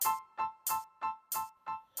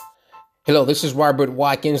Hello, this is Robert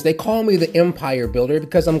Watkins. They call me the Empire Builder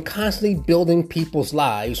because I'm constantly building people's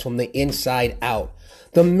lives from the inside out.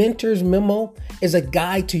 The Mentor's Memo is a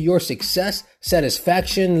guide to your success,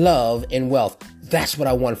 satisfaction, love, and wealth. That's what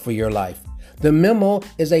I want for your life. The memo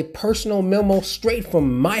is a personal memo straight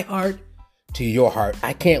from my heart to your heart.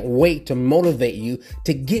 I can't wait to motivate you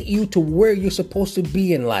to get you to where you're supposed to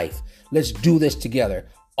be in life. Let's do this together.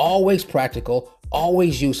 Always practical,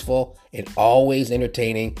 always useful, and always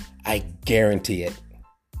entertaining. I guarantee it.